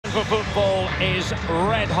for football is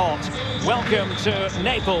red hot. Welcome to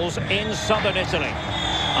Naples in southern Italy.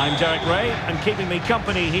 I'm Derek Ray, and keeping me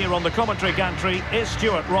company here on the commentary gantry is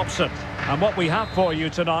Stuart Robson. And what we have for you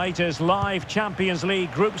tonight is live Champions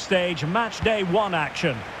League group stage match day 1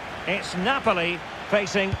 action. It's Napoli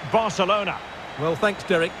facing Barcelona. Well, thanks,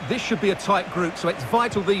 Derek. This should be a tight group, so it's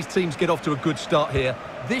vital these teams get off to a good start here.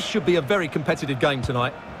 This should be a very competitive game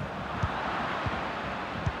tonight.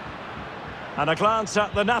 And a glance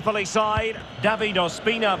at the Napoli side. David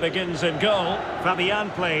Ospina begins in goal. Fabian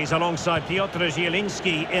plays alongside Piotr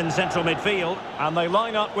Zielinski in central midfield. And they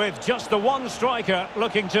line up with just the one striker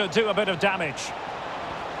looking to do a bit of damage.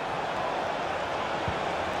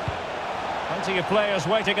 Plenty of players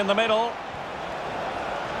waiting in the middle.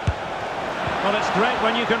 Well, it's great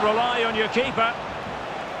when you can rely on your keeper.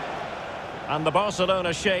 And the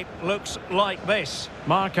Barcelona shape looks like this.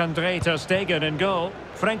 Marc-Andre ter Stegen in goal.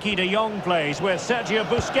 Frenkie de Jong plays with Sergio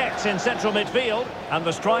Busquets in central midfield. And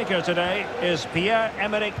the striker today is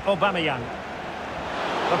Pierre-Emerick Aubameyang.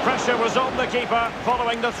 The pressure was on the keeper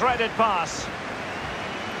following the threaded pass.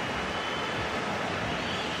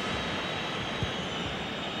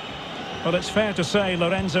 Well, it's fair to say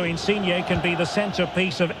Lorenzo Insigne can be the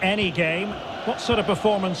centrepiece of any game. What sort of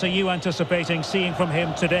performance are you anticipating seeing from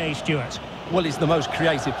him today, Stuart? Well, he's the most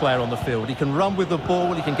creative player on the field. He can run with the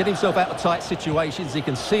ball, he can get himself out of tight situations, he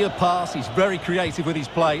can see a pass, he's very creative with his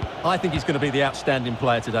play. I think he's going to be the outstanding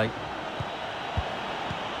player today.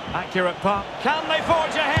 Accurate pass. Can they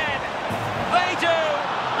forge ahead? They do!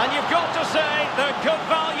 And you've got to say they're good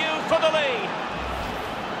value for the lead.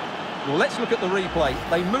 Well, let's look at the replay.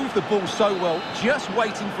 They move the ball so well, just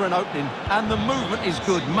waiting for an opening, and the movement is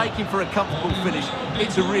good, making for a comfortable finish.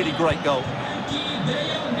 It's a really great goal.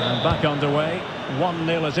 And back underway,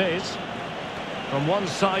 1-0 it is. From one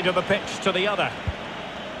side of the pitch to the other.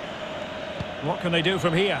 What can they do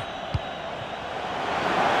from here?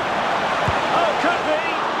 Oh, could be!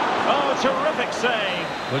 Oh, terrific save.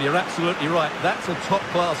 Well, you're absolutely right. That's a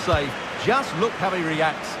top-class save. Just look how he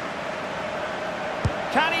reacts.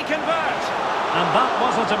 Can he convert? And that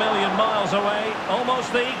wasn't a million miles away.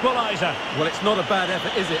 Almost the equaliser. Well, it's not a bad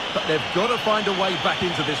effort, is it? But they've got to find a way back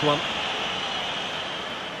into this one.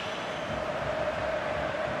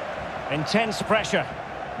 Intense pressure.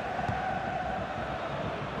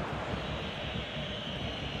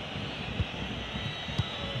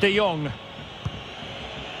 De Jong.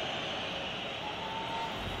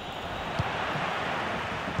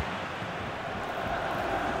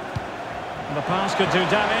 The pass could do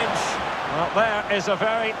damage. Well, there is a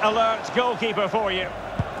very alert goalkeeper for you.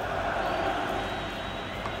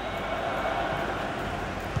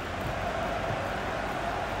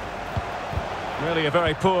 Really a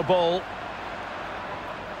very poor ball.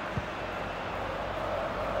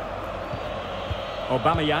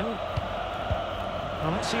 Aubameyang.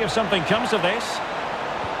 Well, let's see if something comes of this.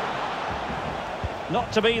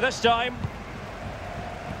 Not to be this time.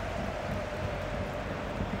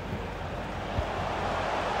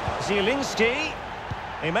 Zielinski.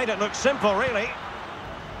 He made it look simple, really.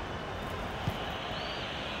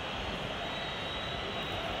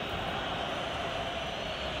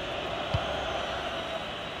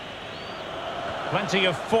 Plenty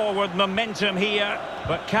of forward momentum here,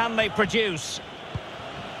 but can they produce?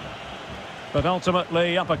 But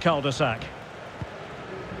ultimately up a cul-de-sac.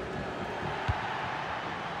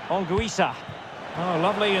 Anguissa. Oh,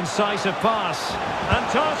 lovely incisive pass. And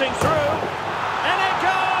darting through. And it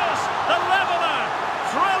goes! The leveller!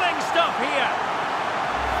 Thrilling stuff here.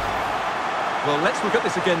 Well, let's look at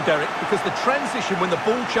this again, Derek, because the transition when the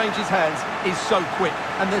ball changes hands is so quick.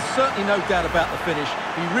 And there's certainly no doubt about the finish.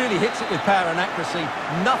 He really hits it with power and accuracy.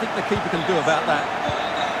 Nothing the keeper can do about that.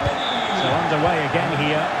 So underway again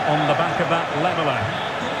here on the back of that leveller.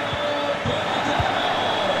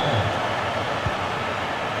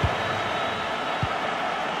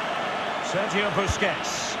 Sergio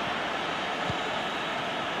Busquets.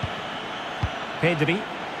 Pedri.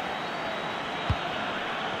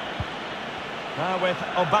 Now with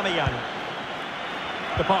Aubameyang.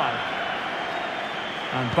 Depay.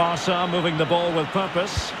 And Barca moving the ball with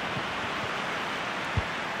purpose.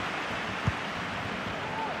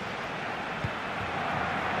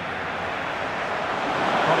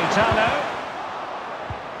 Politano.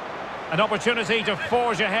 An opportunity to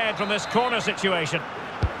forge ahead from this corner situation.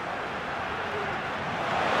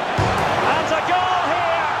 And a goal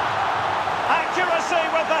here! Accuracy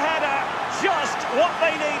with the header. Just what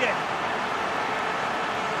they needed.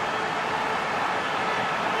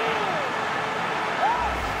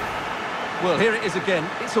 Well, here it is again.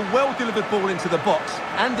 It's a well-delivered ball into the box,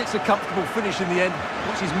 and it's a comfortable finish in the end,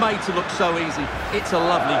 which is made to look so easy. It's a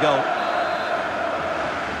lovely goal.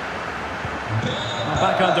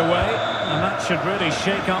 Back underway, and that should really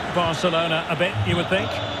shake up Barcelona a bit, you would think.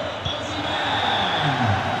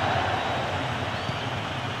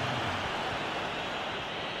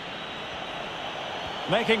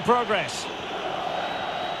 Making progress.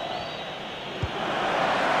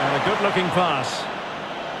 And a good-looking pass.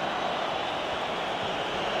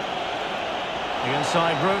 The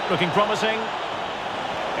inside route looking promising.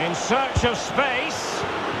 In search of space.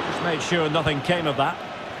 Just made sure nothing came of that.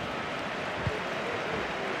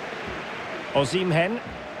 Osimhen.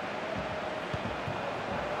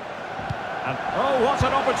 And, oh, what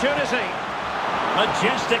an opportunity.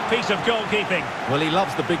 Majestic piece of goalkeeping. Well, he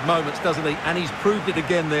loves the big moments, doesn't he? And he's proved it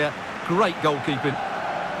again there. Great goalkeeping.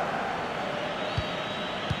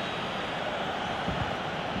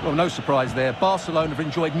 Well, no surprise there. Barcelona have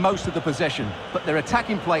enjoyed most of the possession, but their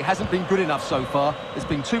attacking play hasn't been good enough so far. There's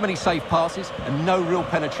been too many safe passes and no real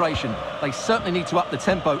penetration. They certainly need to up the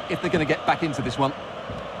tempo if they're going to get back into this one.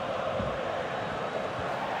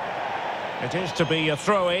 It is to be a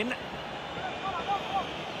throw-in.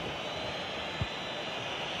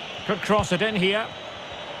 Could cross it in here.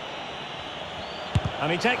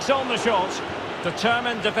 And he takes on the shot.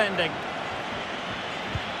 Determined defending.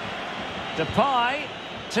 Depay,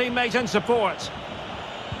 teammate and support.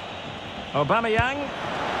 Aubameyang.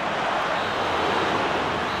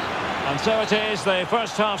 And so it is, the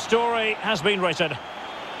first half story has been written.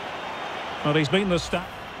 Well, he's been the star.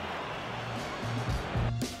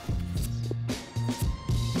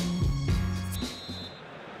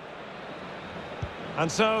 And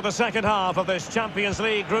so the second half of this Champions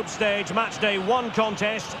League group stage matchday 1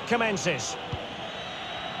 contest commences.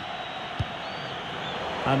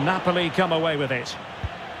 And Napoli come away with it.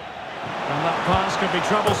 And that pass could be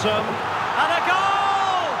troublesome. And a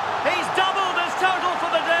goal! He's doubled his total for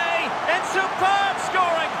the day in superb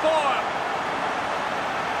scoring form.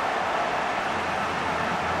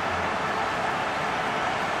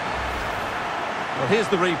 Well, here's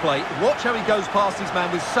the replay. Watch how he goes past his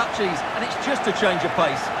man with such ease, and it's just a change of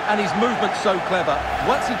pace. And his movement's so clever.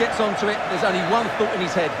 Once he gets onto it, there's only one thought in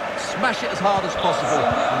his head. Smash it as hard as possible.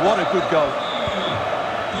 What a good goal.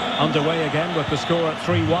 Underway again with the score at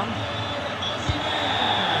 3-1.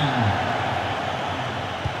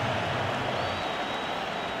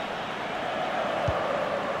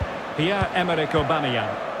 Pierre-Emerick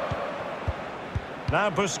Aubameyang. Now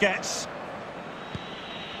Busquets.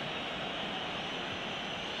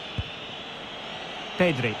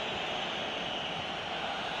 Pedri.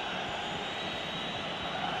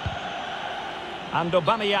 And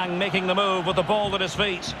Aubameyang making the move with the ball at his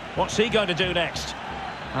feet. What's he going to do next?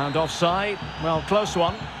 And offside, well, close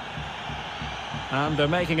one. And they're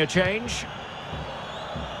making a change.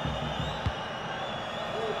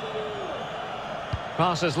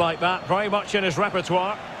 Passes like that, very much in his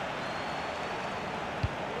repertoire.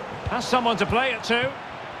 Has someone to play it to.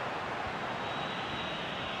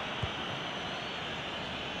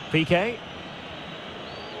 Piqué.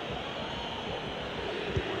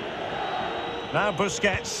 Now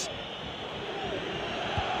Busquets.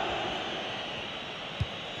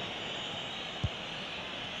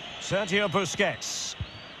 Sergio Busquets.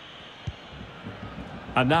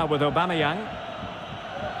 And now with Aubameyang.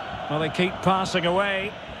 Well, they keep passing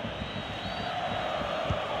away.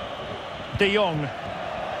 De Jong.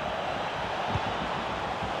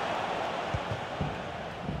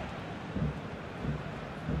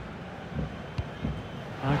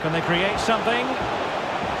 Now can they create something?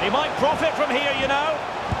 He might profit from here, you know.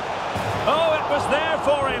 Oh, it was there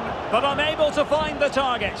for him, but unable to find the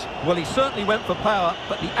target. Well, he certainly went for power,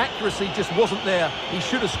 but the accuracy just wasn't there. He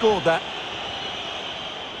should have scored that.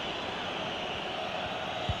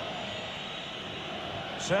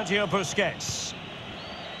 Sergio Busquets.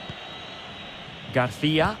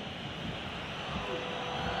 Garcia.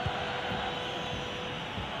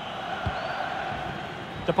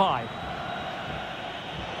 Depay.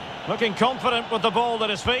 Looking confident with the ball at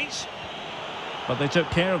his feet. But they took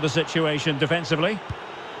care of the situation defensively.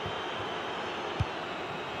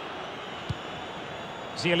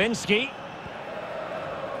 Zielinski.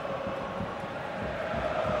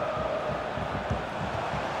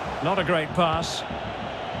 Not a great pass.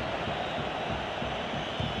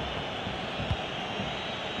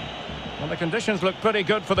 Well, the conditions look pretty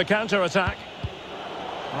good for the counter-attack.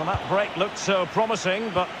 Well, that break looked so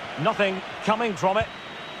promising, but nothing coming from it.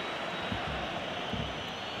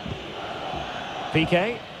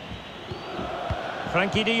 Piqué.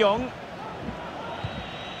 Frankie de Jong.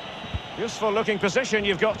 Useful looking position,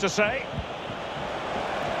 you've got to say.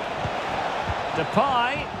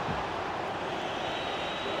 Depay.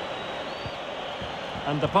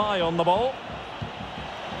 And Depay on the ball.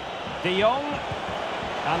 De Jong.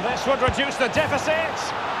 And this would reduce the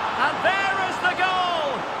deficit. And there is the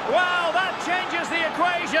goal! Wow, that changes the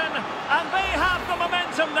equation. And they have the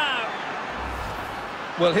momentum now.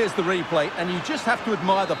 Well, here's the replay, and you just have to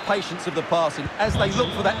admire the patience of the passing as they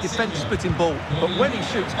look for that defence-splitting ball. But when he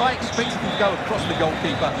shoots, I expect him to go across the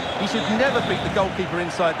goalkeeper. He should never beat the goalkeeper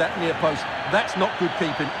inside that near post. That's not good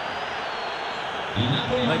keeping.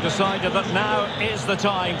 They've decided that now is the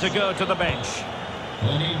time to go to the bench.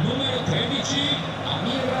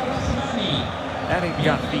 Eric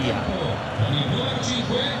Garcia.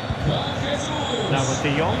 Now with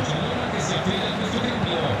De Jong.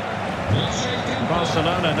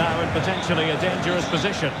 Barcelona now in potentially a dangerous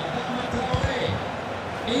position.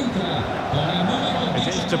 It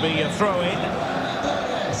is to be a throw-in.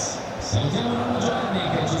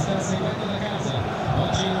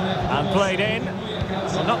 And played in.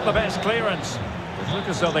 Well, not the best clearance. It looked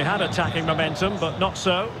as though they had attacking momentum, but not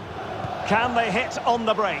so. Can they hit on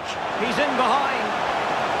the break? He's in behind.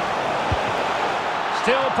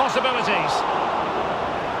 Still possibilities.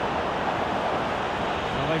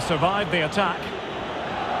 Well, they survived the attack.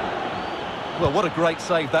 Well, what a great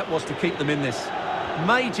save that was to keep them in this.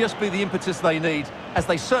 May just be the impetus they need, as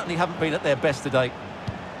they certainly haven't been at their best today.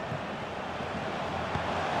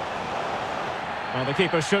 Well, the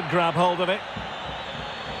keeper should grab hold of it.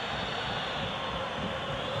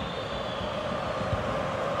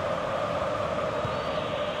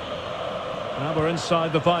 Now we're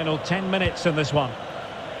inside the final 10 minutes in this one.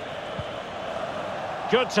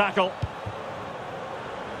 Good tackle.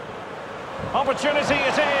 Opportunity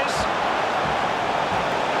it is.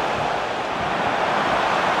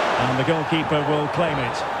 And the goalkeeper will claim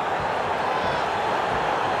it.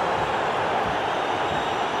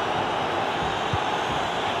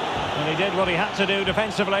 And he did what he had to do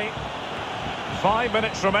defensively. 5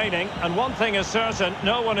 minutes remaining, and one thing is certain,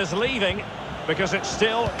 no one is leaving because it's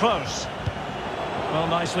still close. Well,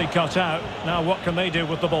 nicely cut out. Now what can they do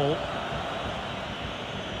with the ball?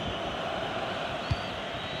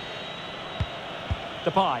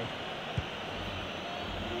 Depay.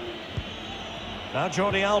 Now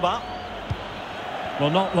Jordi Alba. Well,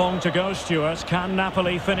 not long to go, Stuart. Can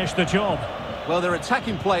Napoli finish the job? Well, their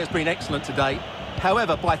attacking play has been excellent today.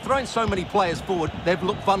 However, by throwing so many players forward, they've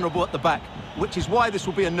looked vulnerable at the back, which is why this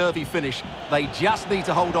will be a nervy finish. They just need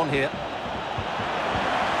to hold on here.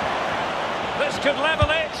 This could level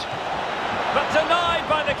it, but denied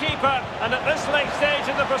by the keeper. And at this late stage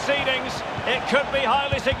in the proceedings, it could be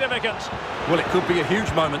highly significant. Well, it could be a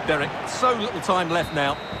huge moment, Derek. So little time left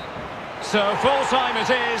now. So full-time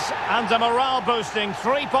it is, and a morale-boosting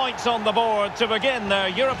 3 points on the board to begin their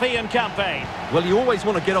European campaign. Well, you always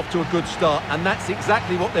want to get off to a good start, and that's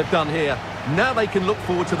exactly what they've done here. Now they can look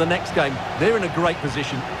forward to the next game. They're in a great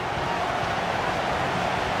position.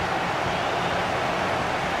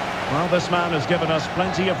 Well, this man has given us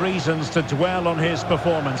plenty of reasons to dwell on his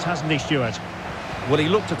performance, hasn't he, Stuart? Well, he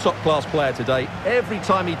looked a top-class player today. Every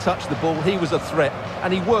time he touched the ball, he was a threat,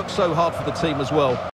 and he worked so hard for the team as well.